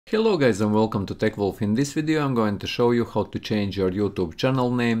Hello guys and welcome to TechWolf. In this video I'm going to show you how to change your YouTube channel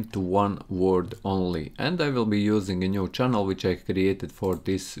name to one word only, and I will be using a new channel which I created for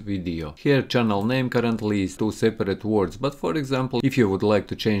this video. Here channel name currently is two separate words, but for example if you would like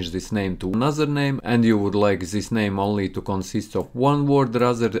to change this name to another name and you would like this name only to consist of one word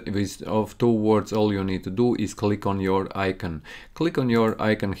rather of two words, all you need to do is click on your icon. Click on your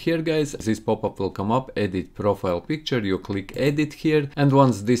icon here guys, this pop-up will come up, edit profile picture, you click edit here, and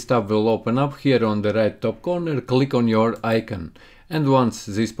once this tab will open up here on the right top corner, click on your icon, and once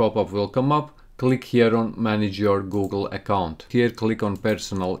this pop-up will come up, click here on manage your Google account. Here click on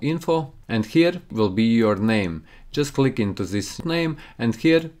personal info and here will be your name. Just click into this name and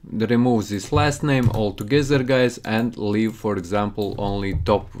here remove this last name altogether guys and leave for example only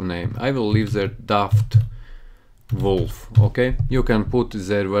top name. I will leave there Daft Wolf. Okay, you can put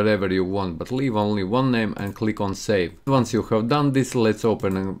there wherever you want, but leave only one name and click on save. Once you have done this, let's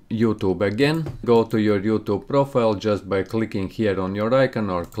open YouTube again. Go to your YouTube profile just by clicking here on your icon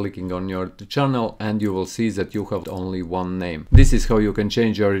or clicking on your channel, and you will see that you have only one name. This is how you can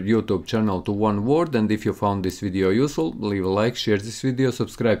change your YouTube channel to one word, and if you found this video useful, leave a like, share this video,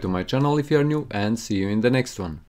 subscribe to my channel if you are new, and see you in the next one.